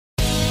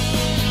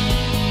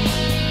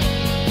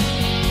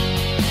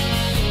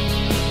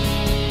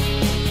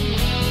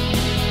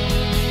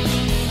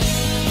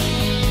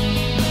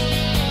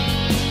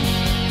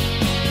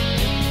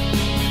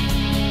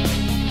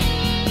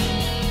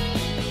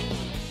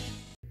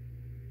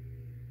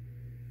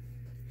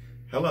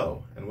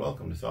Hello, and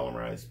welcome to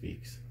Solomoriah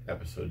Speaks,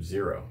 Episode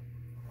 0,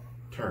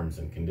 Terms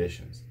and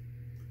Conditions.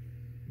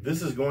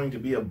 This is going to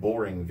be a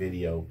boring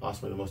video.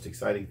 Possibly the most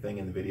exciting thing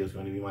in the video is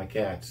going to be my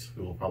cats,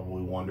 who will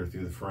probably wander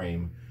through the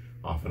frame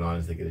off and on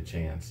as they get a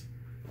chance.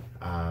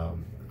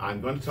 I'm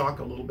going to talk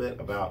a little bit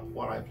about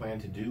what I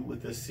plan to do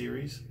with this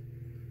series.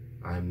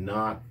 I'm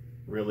not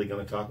really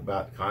going to talk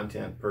about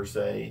content per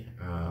se,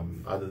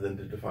 other than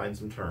to define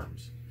some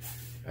terms.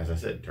 As I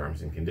said,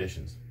 terms and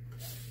conditions.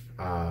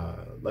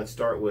 Let's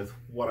start with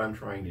what I'm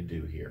trying to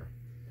do here.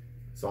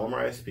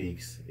 Solomoriah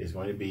Speaks is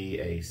going to be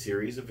a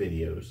series of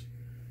videos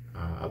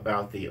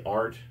about the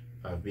art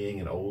of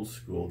being an old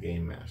school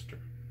game master.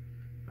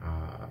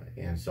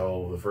 And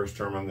so the first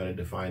term I'm going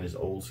to define is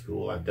old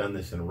school. I've done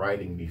this in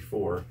writing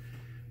before.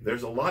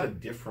 There's a lot of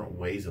different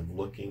ways of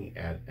looking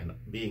at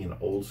being an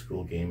old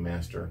school game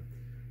master,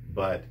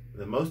 but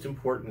the most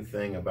important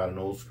thing about an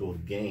old school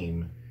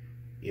game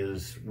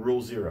is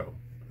rule zero.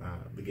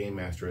 The game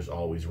master is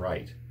always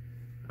right.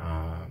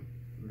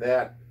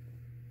 That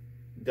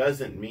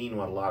doesn't mean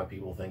what a lot of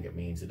people think it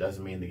means. It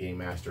doesn't mean the game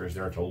master is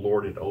there to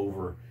lord it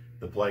over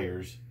the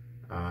players.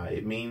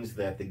 It means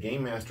that the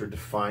game master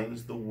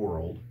defines the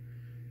world.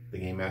 The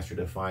game master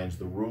defines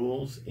the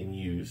rules in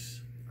use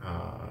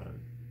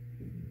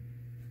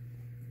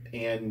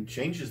and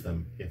changes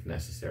them if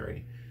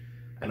necessary.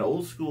 An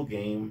old school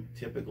game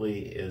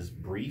typically is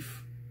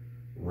brief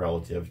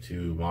relative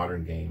to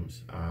modern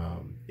games.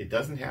 It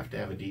doesn't have to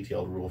have a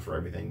detailed rule for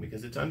everything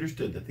because it's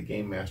understood that the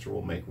game master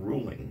will make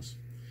rulings.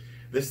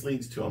 This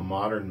leads to a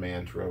modern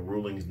mantra,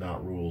 rulings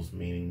not rules,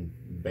 meaning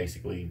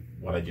basically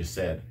what I just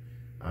said.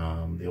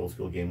 The old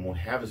school game won't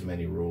have as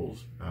many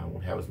rules,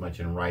 won't have as much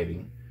in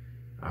writing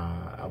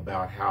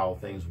about how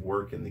things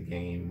work in the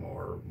game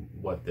or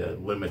what the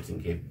limits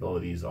and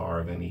capabilities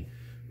are of any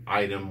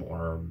item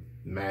or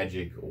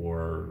magic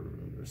or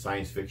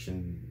science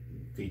fiction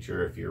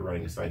feature if you're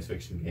running a science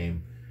fiction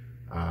game,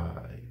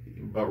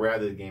 but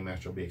rather the game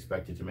master will be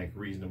expected to make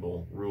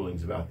reasonable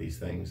rulings about these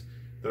things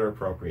that are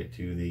appropriate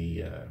to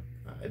the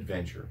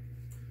adventure.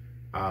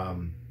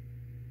 I'm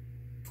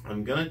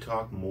going to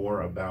talk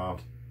more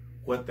about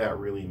what that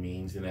really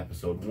means in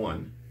episode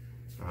 1.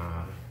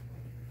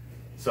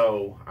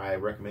 So I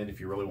recommend, if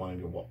you're really wanting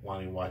to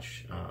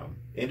watch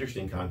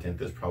interesting content,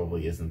 this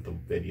probably isn't the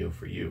video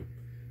for you.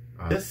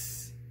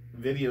 This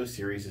video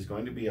series is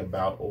going to be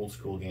about old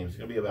school games. It's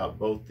going to be about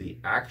both the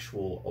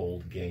actual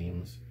old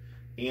games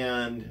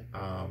and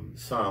a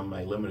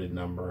limited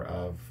number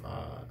of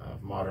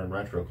modern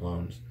retro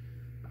clones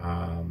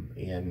and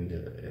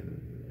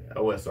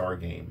OSR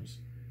games.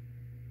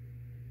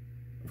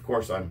 Of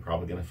course, I'm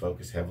probably going to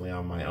focus heavily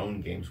on my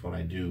own games when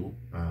I do.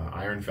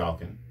 Iron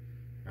Falcon,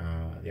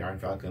 the Iron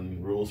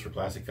Falcon Rules for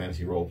Classic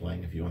Fantasy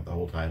Role-Playing, if you want the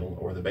whole title,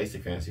 or the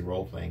Basic Fantasy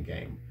Role-Playing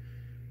game.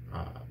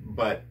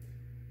 But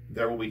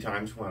there will be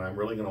times when I'm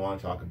really going to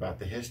want to talk about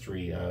the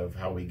history of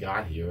how we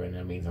got here, and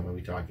that means I'm going to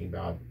be talking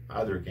about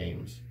other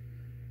games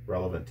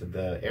relevant to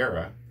the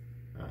era,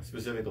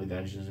 specifically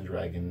Dungeons &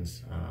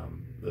 Dragons,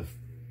 the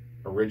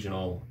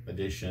original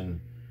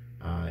edition,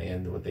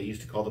 and what they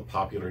used to call the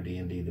popular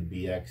D&D, the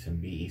BX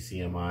and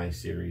BECMI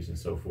series and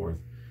so forth,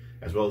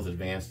 as well as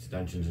Advanced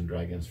Dungeons &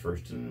 Dragons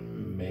first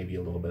and maybe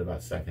a little bit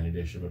about second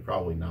edition, but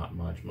probably not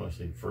much,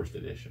 mostly first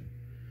edition.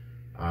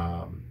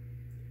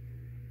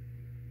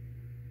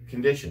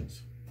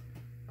 Conditions.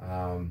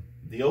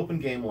 The open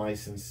game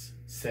license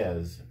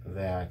says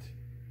that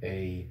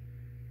a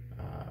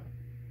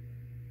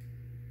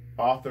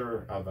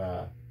author of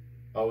an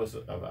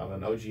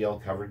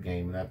OGL covered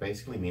game, and that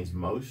basically means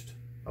most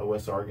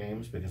OSR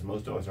games, because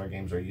most OSR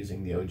games are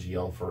using the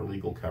OGL for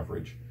legal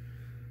coverage,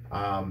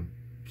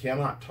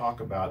 cannot talk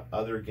about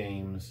other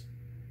games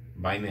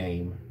by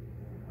name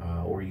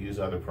or use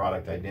other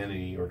product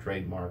identity or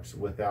trademarks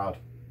without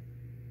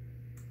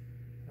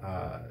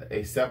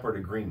a separate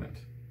agreement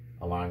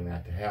allowing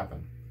that to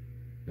happen.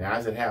 Now,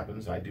 as it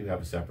happens, I do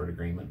have a separate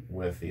agreement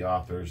with the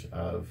authors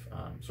of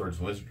Swords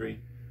and Wizardry,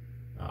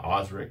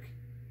 Osric,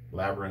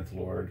 Labyrinth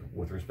Lord,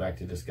 with respect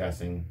to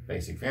discussing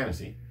basic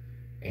fantasy,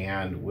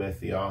 and with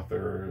the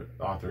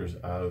authors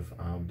of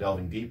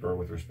Delving Deeper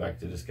with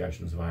respect to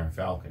discussions of Iron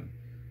Falcon.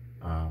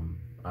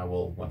 I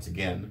will once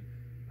again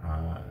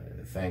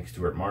thank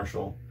Stuart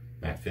Marshall,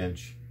 Matt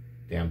Finch,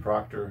 Dan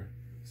Proctor,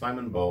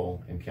 Simon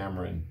Bowl, and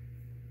Cameron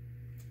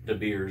De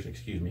Beers,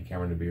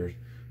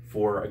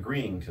 for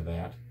agreeing to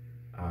that.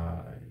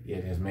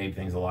 It has made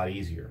things a lot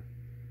easier.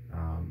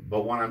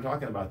 But when I'm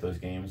talking about those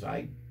games,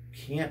 I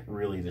can't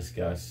really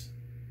discuss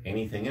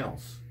anything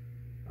else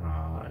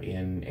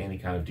in any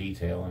kind of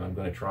detail, and I'm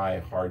going to try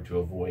hard to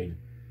avoid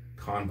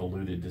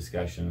convoluted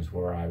discussions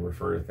where I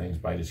refer to things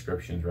by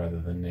descriptions rather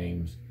than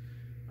names.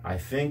 I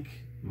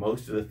think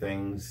most of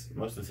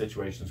the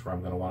situations where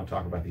I'm going to want to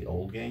talk about the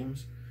old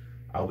games,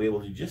 I'll be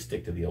able to just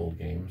stick to the old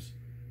games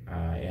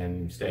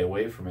and stay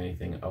away from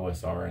anything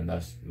OSR and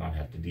thus not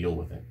have to deal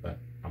with it, but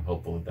I'm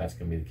hopeful that that's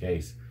going to be the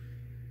case.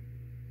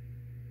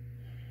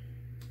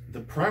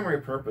 The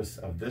primary purpose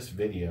of this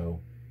video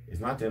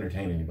is not to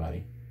entertain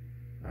anybody.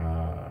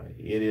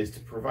 It is to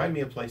provide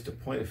me a place to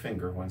point a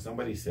finger when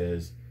somebody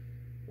says,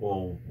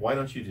 well, why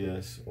don't you do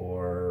this?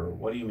 Or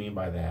what do you mean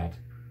by that?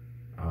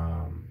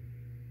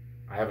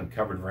 I haven't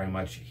covered very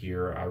much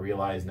here. I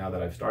realize now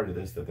that I've started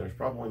this that there's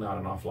probably not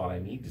an awful lot I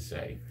need to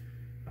say,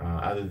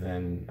 other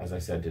than, as I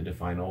said, to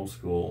define old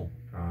school,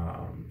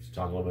 to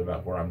talk a little bit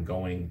about where I'm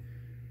going,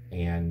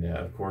 and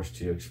of course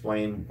to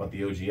explain what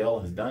the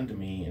OGL has done to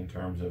me in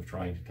terms of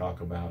trying to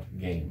talk about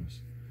games.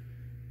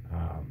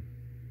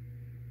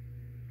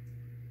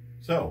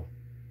 So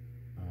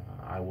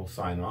I will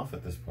sign off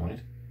at this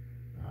point.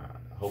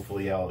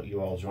 Hopefully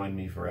you all join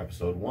me for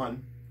episode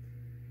 1,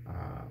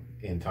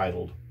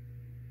 entitled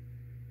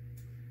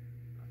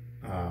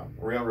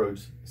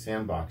Railroads,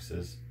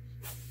 Sandboxes,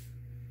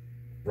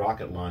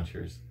 Rocket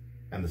Launchers,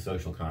 and the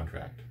Social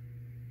Contract.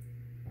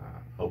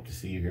 Hope to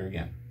see you here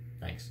again.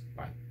 Thanks.